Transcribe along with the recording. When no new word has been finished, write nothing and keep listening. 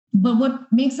But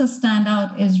what makes us stand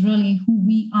out is really who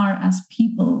we are as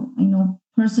people,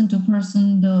 person to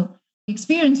person, the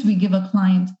experience we give a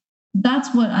client.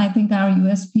 That's what I think our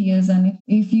USP is. And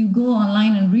if you go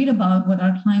online and read about what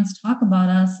our clients talk about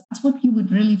us, that's what you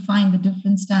would really find the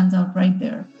difference stands out right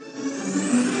there.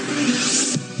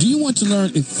 Do you want to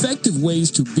learn effective ways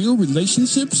to build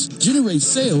relationships, generate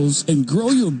sales, and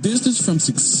grow your business from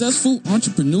successful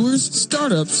entrepreneurs,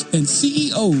 startups, and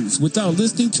CEOs without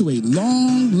listening to a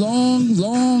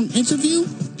long interview?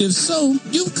 If so,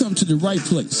 you've come to the right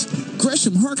place.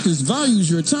 Gresham Harkless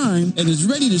values your time and is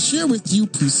ready to share with you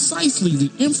precisely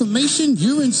the information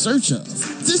you're in search of.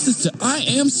 This is the I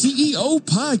Am CEO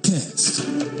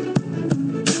podcast.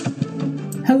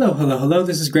 Hello.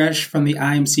 This is Gresh from the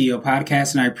I Am CEO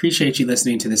podcast, and I appreciate you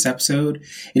listening to this episode.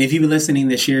 And if you've been listening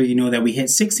this year, you know that we hit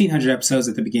 1,600 episodes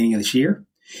at the beginning of this year.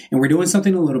 And we're doing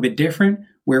something a little bit different,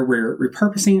 where we're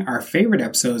repurposing our favorite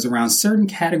episodes around certain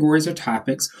categories or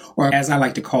topics, or as I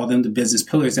like to call them, the business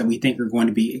pillars that we think are going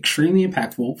to be extremely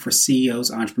impactful for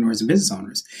CEOs, entrepreneurs, and business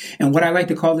owners. And what I like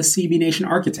to call the CB Nation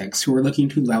architects who are looking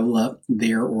to level up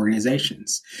their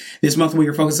organizations. This month, we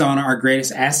are focused on our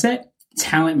greatest asset,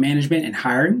 talent management and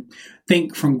hiring.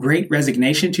 Think from great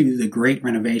resignation to the great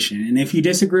renovation. And if you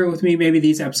disagree with me, maybe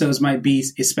these episodes might be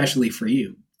especially for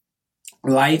you.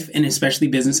 Life and especially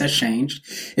business has changed.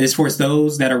 It has forced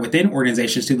those that are within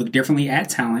organizations to look differently at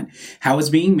talent, how it's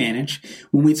being managed.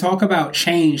 When we talk about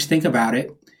change, think about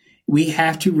it. We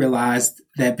have to realize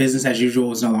that business as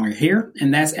usual is no longer here.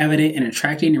 And that's evident in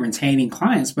attracting and retaining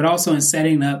clients, but also in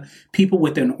setting up people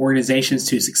within organizations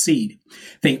to succeed.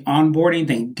 Think onboarding,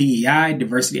 think DEI,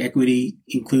 diversity, equity,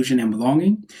 inclusion, and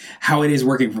belonging, how it is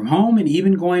working from home, and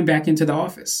even going back into the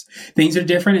office. Things are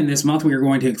different, and this month we are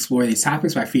going to explore these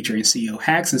topics by featuring CEO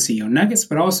hacks and CEO nuggets,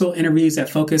 but also interviews that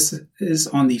focuses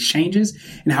on these changes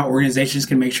and how organizations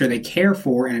can make sure they care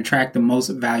for and attract the most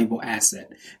valuable asset,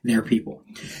 their people.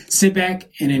 Sit back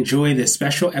and enjoy this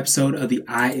special episode of the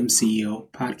I Am CEO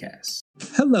podcast.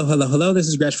 Hello. This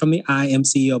is Gresh from the I Am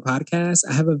CEO podcast.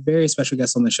 I have a very special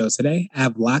guest on the show today. I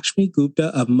have Lakshmi Gupta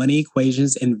of Money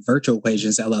Equations and Virtual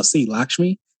Equations, LLC.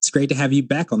 Lakshmi, it's great to have you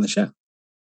back on the show.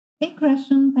 Hey,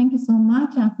 Gresham. Thank you so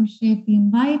much. I appreciate the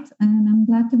invite, and I'm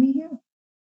glad to be here.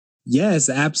 Yes,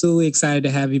 absolutely excited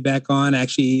to have you back on.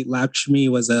 Actually, Lakshmi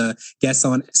was a guest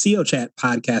on CEO Chat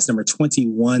podcast number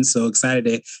 21. So excited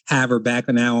to have her back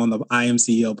now on the I Am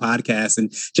CEO podcast.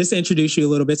 And just to introduce you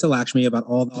a little bit to Lakshmi about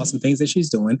all the awesome things that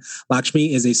she's doing.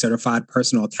 Lakshmi is a certified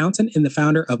personal accountant and the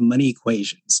founder of Money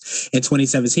Equations. In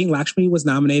 2017, Lakshmi was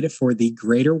nominated for the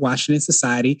Greater Washington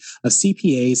Society of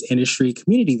CPA's Industry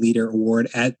Community Leader Award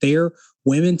at their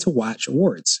Women to Watch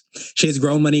Awards. She has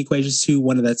grown Money Equations to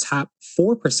one of the top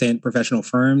 4% professional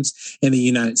firms in the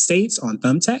United States on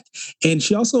Thumbtack. And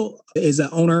she also is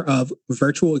the owner of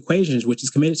Virtual Equations, which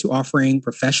is committed to offering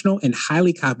professional and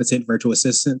highly competent virtual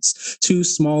assistants to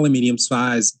small and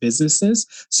medium-sized businesses,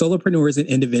 solopreneurs, and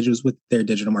individuals with their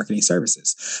digital marketing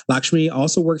services. Lakshmi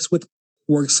also works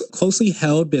closely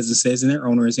held businesses and their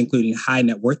owners, including high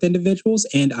net worth individuals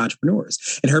and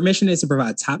entrepreneurs. And her mission is to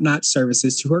provide top-notch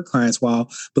services to her clients while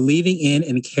believing in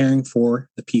and caring for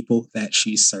the people that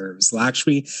she serves.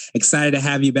 Lakshmi, excited to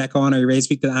have you back on. Are you ready to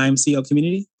speak to the I Am CEO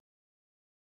community?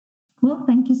 Well,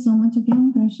 thank you so much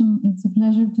again, Gresham. It's a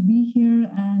pleasure to be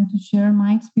here and to share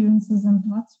my experiences and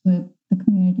thoughts with the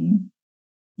community.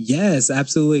 Yes,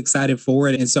 absolutely excited for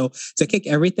it. And so to kick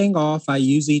everything off, I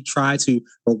usually try to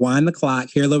rewind the clock,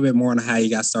 hear a little bit more on how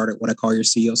you got started, what I call your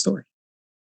CEO story.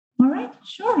 All right,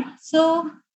 sure.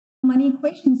 So Money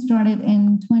Equations started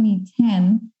in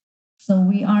 2010. So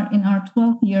we are in our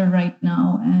 12th year right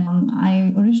now. And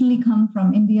I originally come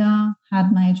from India,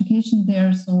 had my education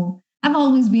there. So I've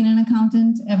always been an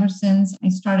accountant ever since I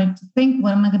started to think,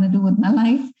 what am I going to do with my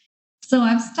life? So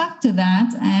I've stuck to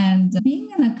that, and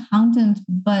being an accountant,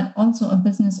 but also a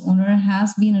business owner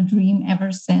has been a dream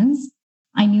ever since.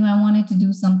 I knew I wanted to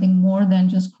do something more than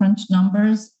just crunch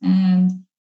numbers, and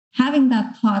having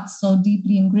that thought so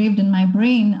deeply engraved in my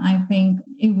brain, I think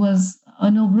it was a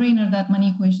no-brainer that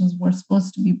Money Equations were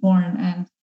supposed to be born. And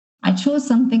I chose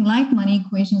something like Money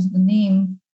Equations, the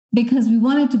name, because we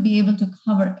wanted to be able to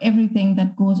cover everything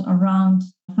that goes around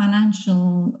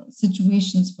financial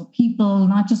situations for people,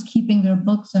 not just keeping their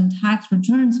books and tax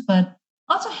returns, but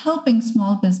also helping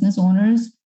small business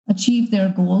owners achieve their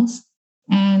goals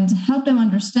and help them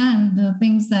understand the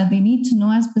things that they need to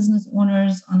know as business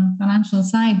owners on a financial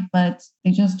side, but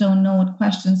they just don't know what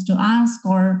questions to ask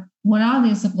or what are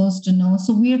they supposed to know.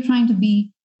 So we are trying to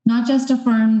be not just a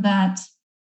firm that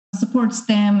supports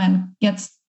them and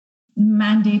gets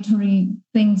mandatory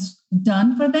things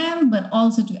done for them, but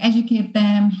also to educate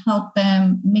them, help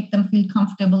them, make them feel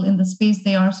comfortable in the space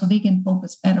they are so they can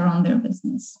focus better on their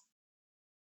business.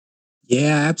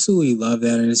 Yeah, I absolutely love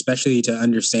that. And especially to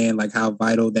understand like how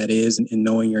vital that is in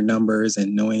knowing your numbers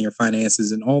and knowing your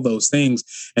finances and all those things,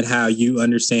 and how you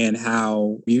understand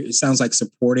how it sounds like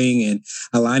supporting and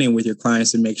aligning with your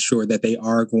clients to make sure that they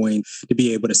are going to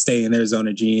be able to stay in their zone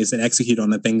of genius and execute on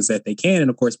the things that they can. And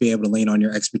of course, be able to lean on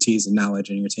your expertise and knowledge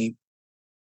in your team.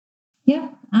 Yeah,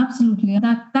 absolutely.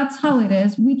 That's how it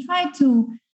is. We try to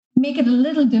make it a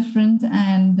little different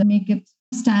and make it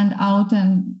stand out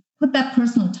and put that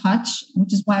personal touch,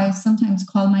 which is why I sometimes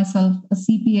call myself a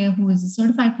CPA, who is a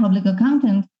certified public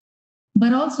accountant,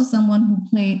 but also someone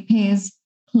who pays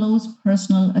close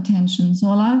personal attention. So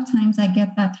a lot of times I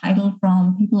get that title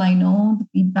from people I know, the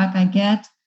feedback I get.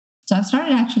 So I've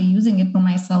started actually using it for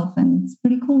myself, and it's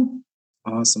pretty cool.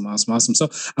 Awesome. So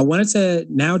I wanted to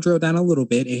now drill down a little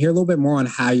bit and hear a little bit more on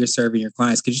how you're serving your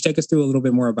clients. Could you take us through a little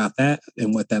bit more about that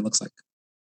and what that looks like?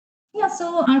 Yeah,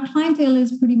 so our clientele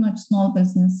is pretty much small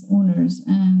business owners.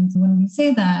 And when we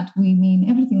say that, we mean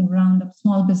everything around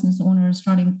small business owners,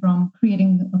 starting from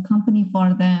creating a company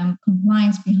for them,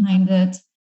 compliance behind it,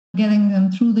 getting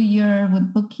them through the year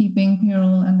with bookkeeping,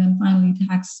 payroll, and then finally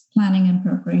tax planning and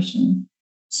preparation.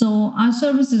 So our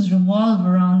services revolve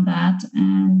around that.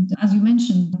 And as you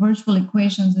mentioned, Virtual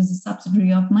Equations is a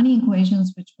subsidiary of Money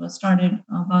Equations, which was started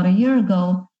about a year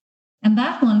ago. And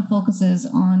that one focuses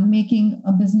on making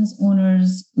a business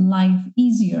owner's life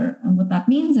easier. And what that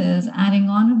means is adding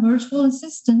on a virtual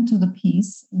assistant to the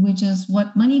piece, which is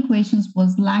what Money Equations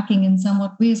was lacking in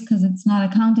somewhat ways because it's not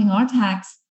accounting or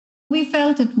tax. We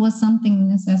felt it was something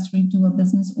necessary to a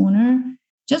business owner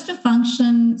just to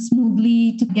function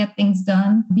smoothly, to get things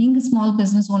done. Being a small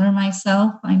business owner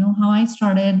myself, I know how I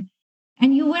started.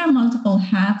 And you wear multiple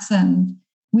hats, and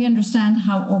we understand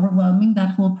how overwhelming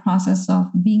that whole process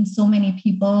of being so many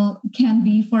people can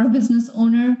be for a business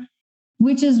owner,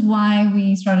 which is why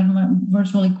we started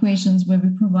Virtual Equations, where we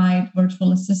provide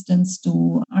virtual assistants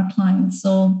to our clients.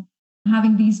 So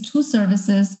having these two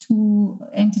services, two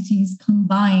entities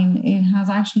combined, it has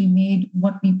actually made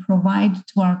what we provide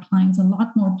to our clients a lot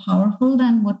more powerful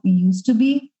than what we used to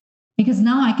be. Because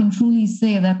now I can truly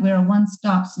say that we're a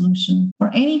one-stop solution for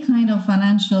any kind of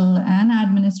financial and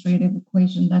administrative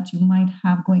equation that you might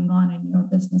have going on in your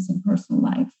business and personal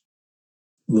life.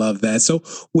 Love that. So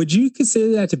would you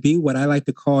consider that to be what I like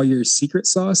to call your secret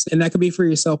sauce? And that could be for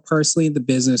yourself personally, the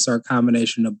business, or a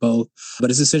combination of both.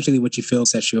 But it's essentially what you feel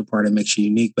sets you apart and makes you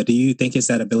unique. But do you think it's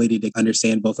that ability to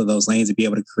understand both of those lanes and be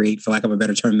able to create, for lack of a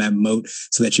better term, that moat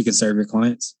so that you can serve your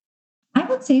clients? I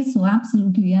would say so,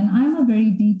 absolutely. And I'm a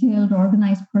very detailed,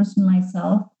 organized person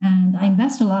myself, and I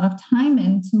invest a lot of time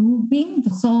into being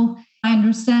so. I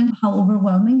understand how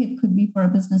overwhelming it could be for a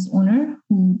business owner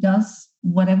who does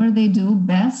whatever they do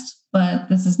best, but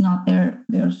this is not their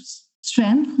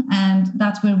strength, and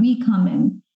that's where we come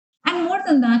in. And more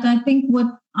than that, I think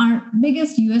what our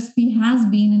biggest USP has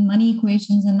been in Money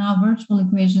Equations and now Virtual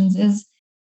Equations is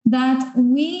that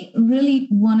we really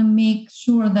want to make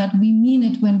sure that we mean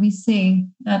it when we say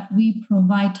that we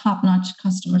provide top-notch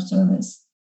customer service.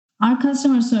 Our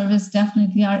customer service,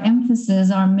 definitely our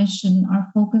emphasis, our mission, our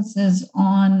focus is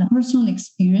on personal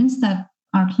experience that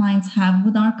our clients have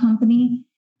with our company.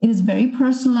 It is very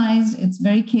personalized. It's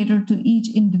very catered to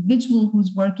each individual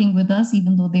who's working with us,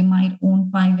 even though they might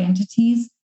own 5 entities.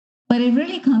 But it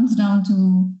really comes down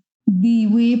to the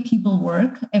way people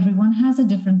work. Everyone has a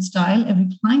different style. Every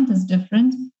client is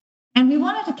different. And we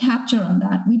wanted to capture on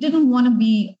that. We didn't want to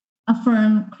be a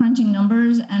firm crunching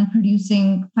numbers and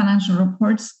producing financial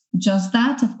reports, just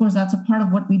that. Of course, that's a part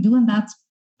of what we do. And that's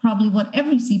probably what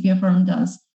every CPA firm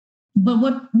does. But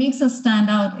what makes us stand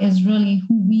out is really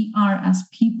who we are as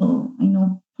people,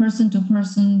 person to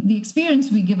person, the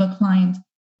experience we give a client.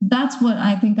 That's what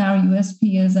I think our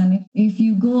USP is. And if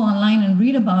you go online and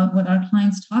read about what our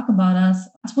clients talk about us,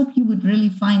 that's what you would really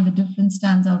find the difference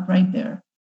stands out right there.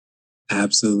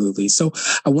 Absolutely. So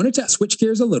I wanted to switch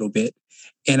gears a little bit,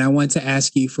 and I want to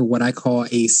ask you for what I call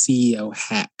a CEO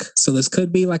hack. So this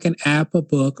could be like an app, a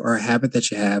book, or a habit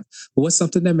that you have, but what's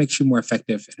something that makes you more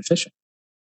effective and efficient?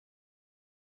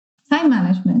 Time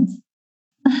management.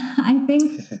 I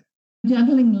think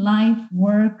juggling life,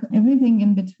 work, everything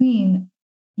in between,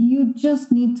 you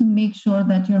just need to make sure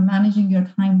that you're managing your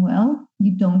time well.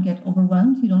 You don't get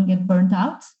overwhelmed. You don't get burnt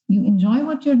out. You enjoy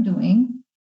what you're doing,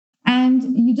 and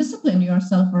you discipline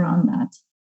yourself around that.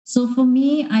 So for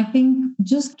me, I think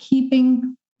just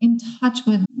keeping in touch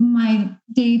with my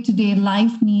day-to-day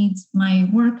life needs, my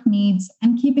work needs,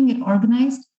 and keeping it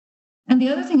organized, And the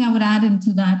other thing I would add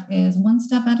into that is one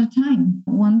step at a time.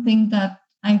 One thing that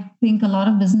I think a lot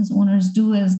of business owners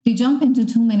do is they jump into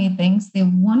too many things. They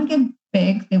want to get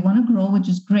big, they want to grow, which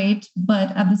is great.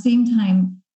 But at the same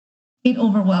time, it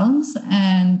overwhelms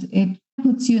and it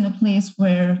puts you in a place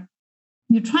where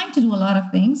you're trying to do a lot of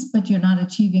things, but you're not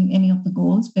achieving any of the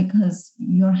goals because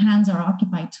your hands are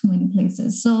occupied too many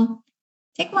places. So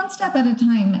take one step at a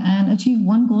time and achieve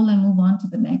one goal and move on to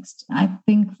the next. I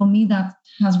think for me, that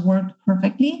has worked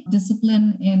perfectly.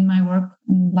 Discipline in my work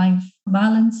and life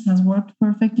balance has worked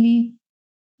perfectly.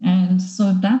 And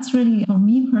so that's really, for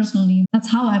me personally, that's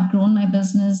how I've grown my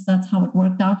business. That's how it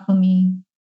worked out for me.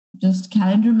 Just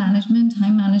calendar management,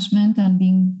 time management, and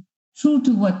being true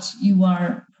to what you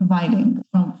are providing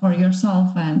for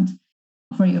yourself and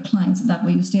for your clients. That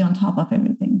way you stay on top of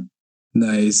everything.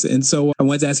 Nice. And so I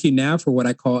want to ask you now for what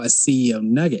I call a CEO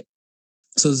nugget.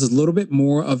 So this is a little bit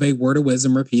more of a word of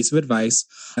wisdom or piece of advice.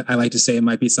 I like to say it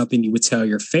might be something you would tell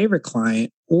your favorite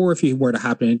client, or if you were to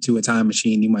hop into a time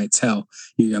machine, you might tell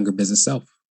your younger business self.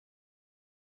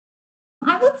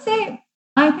 I would say,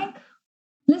 I think,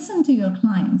 listen to your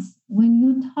clients. When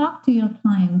you talk to your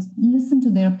clients, listen to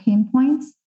their pain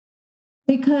points.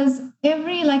 Because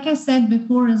like I said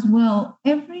before as well,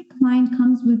 every client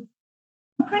comes with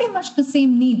pretty much the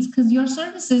same needs because your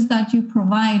services that you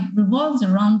provide revolves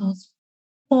around those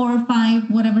 4 or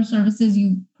 5, whatever services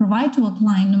you provide to a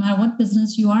client, no matter what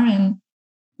business you are in.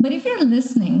 But if you're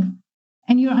listening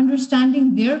and you're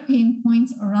understanding their pain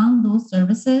points around those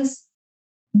services,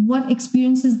 what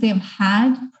experiences they've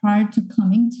had prior to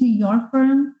coming to your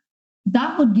firm,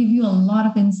 that would give you a lot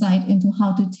of insight into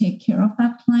how to take care of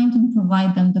that client and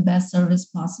provide them the best service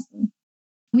possible.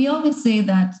 We always say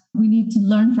that we need to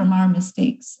learn from our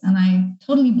mistakes, and I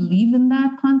totally believe in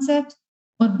that concept.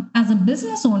 But as a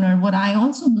business owner, what I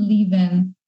also believe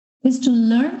in is to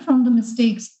learn from the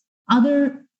mistakes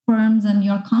other firms and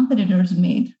your competitors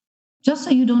made, just so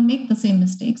you don't make the same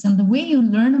mistakes. And the way you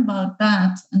learn about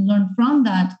that and learn from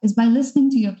that is by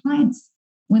listening to your clients.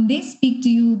 When they speak to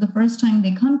you the first time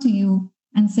they come to you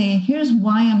and say, here's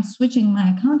why I'm switching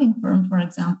my accounting firm, for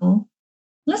example,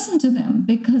 listen to them,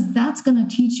 because that's going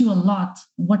to teach you a lot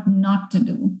what not to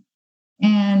do.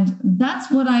 And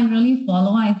that's what I really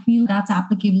follow. I feel that's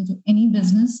applicable to any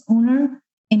business owner,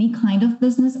 any kind of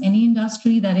business, any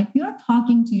industry, that if you're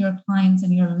talking to your clients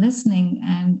and you're listening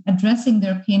and addressing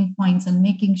their pain points and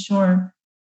making sure,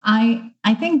 I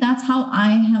think that's how I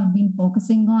have been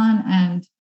focusing on. And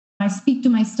I speak to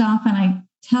my staff and I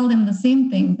tell them the same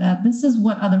thing, that this is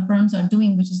what other firms are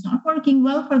doing, which is not working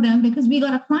well for them because we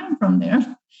got a client from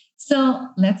there. So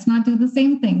let's not do the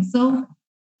same thing. So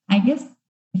I guess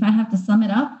if I have to sum it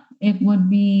up, it would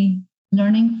be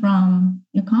learning from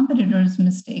your competitors'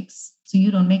 mistakes so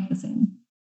you don't make the same.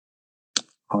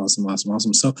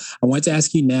 Awesome. So I want to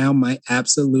ask you now my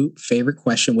absolute favorite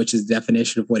question, which is the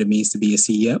definition of what it means to be a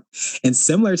CEO. And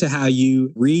similar to how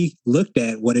you re-looked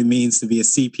at what it means to be a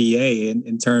CPA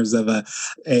in terms of a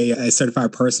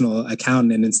certified personal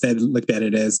accountant, and instead looked at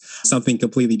it as something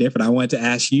completely different, I wanted to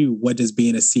ask you, what does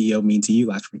being a CEO mean to you,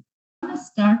 Lakshmi? I'm going to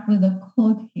start with a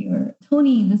quote here.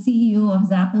 Tony, the CEO of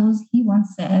Zappos, he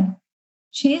once said,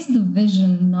 chase the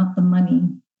vision, not the money.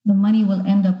 The money will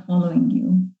end up following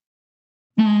you.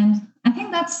 And I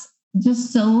think that's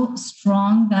just so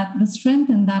strong, that the strength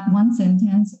in that one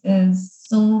sentence is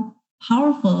so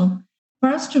powerful for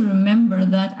us to remember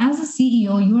that as a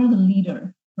CEO, you are the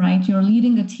leader, right? You're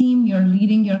leading a team, you're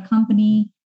leading your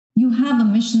company, you have a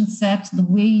mission set, the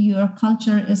way your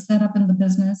culture is set up in the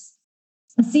business.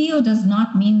 A CEO does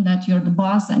not mean that you're the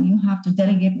boss and you have to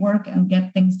delegate work and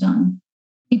get things done.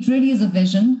 It really is a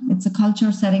vision. It's a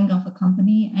culture setting of a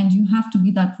company, and you have to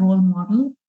be that role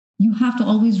model. You have to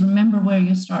always remember where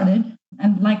you started.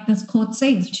 And like this quote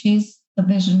says, chase the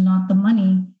vision, not the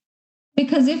money.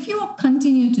 Because if you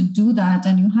continue to do that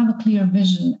and you have a clear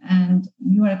vision and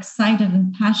you are excited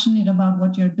and passionate about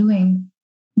what you're doing,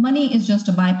 money is just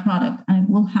a byproduct and it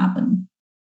will happen.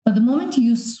 But the moment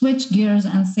you switch gears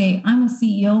and say, I'm a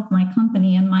CEO of my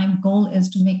company and my goal is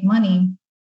to make money,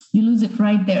 you lose it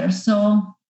right there.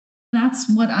 So that's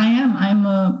what I am.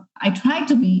 I try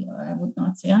to be, I would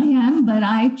not say I am, but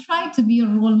I try to be a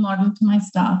role model to my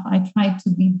staff. I try to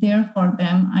be there for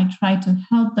them. I try to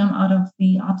help them out of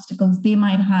the obstacles they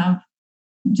might have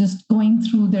just going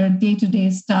through their day-to-day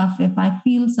stuff. If I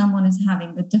feel someone is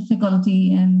having the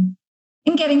difficulty in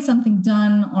getting something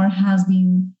done or has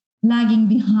been lagging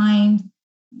behind,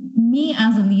 me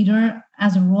as a leader,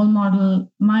 as a role model,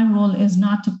 my role is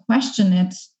not to question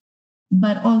it,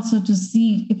 but also to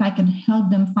see if I can help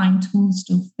them find tools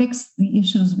to fix the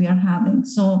issues we are having.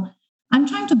 So I'm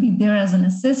trying to be there as an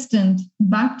assistant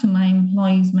back to my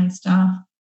employees, my staff,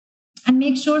 and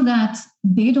make sure that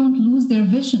they don't lose their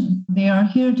vision. They are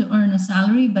here to earn a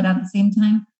salary, but at the same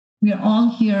time, we are all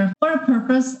here for a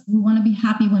purpose. We want to be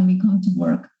happy when we come to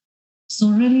work. So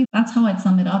really, that's how I'd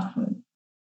sum it up for it.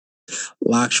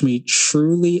 Lakshmi,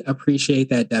 truly appreciate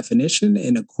that definition.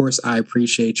 And of course, I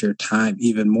appreciate your time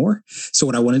even more. So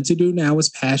what I wanted to do now is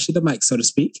pass you the mic, so to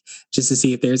speak, just to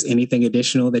see if there's anything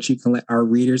additional that you can let our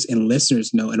readers and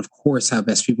listeners know. And of course, how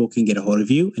best people can get a hold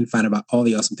of you and find out about all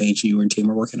the awesome things you and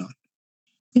team are working on.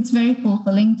 It's very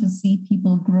fulfilling to see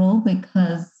people grow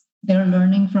because they're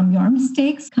learning from your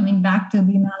mistakes, coming back to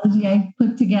the analogy I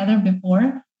put together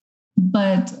before.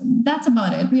 But that's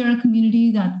about it. We are a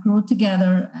community that grow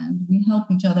together and we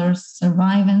help each other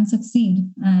survive and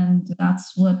succeed. And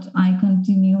that's what I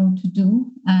continue to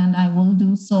do. And I will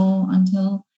do so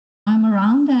until I'm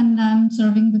around and I'm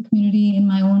serving the community in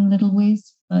my own little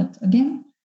ways. But again,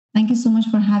 thank you so much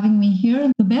for having me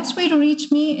here. The best way to reach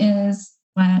me is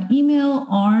via email,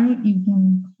 or you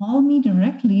can call me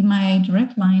directly. My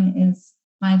direct line is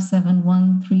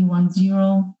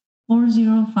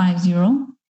 571-310-4050.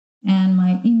 And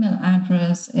my email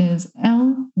address is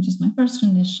L, which is my first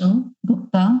initial,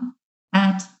 Gupta,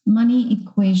 at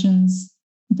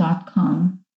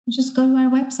moneyequations.com. Just go to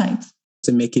our website.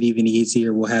 To make it even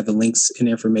easier, we'll have the links and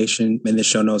information in the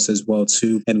show notes as well,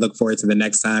 too. And look forward to the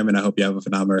next time. And I hope you have a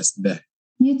phenomenal rest of the day.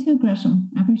 You too, Gresham.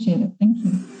 I appreciate it. Thank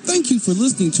you. Thank you for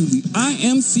listening to the I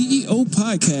Am CEO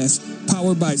podcast,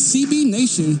 powered by CB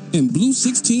Nation and Blue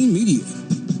 16 Media.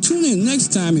 Tune in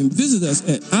next time and visit us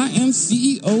at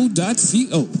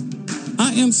IAM1748.co.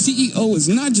 I Am CEO is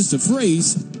not just a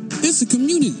phrase, it's a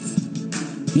community.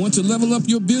 Want to level up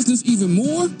your business even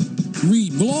more?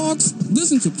 Read blogs,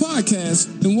 listen to podcasts,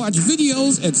 and watch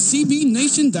videos at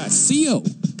cbnation.co.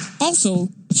 Also,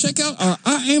 check out our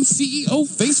I Am CEO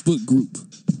Facebook group.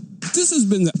 This has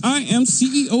been the I Am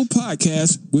CEO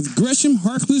podcast with Gresham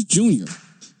Harkless Jr.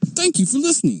 Thank you for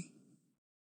listening.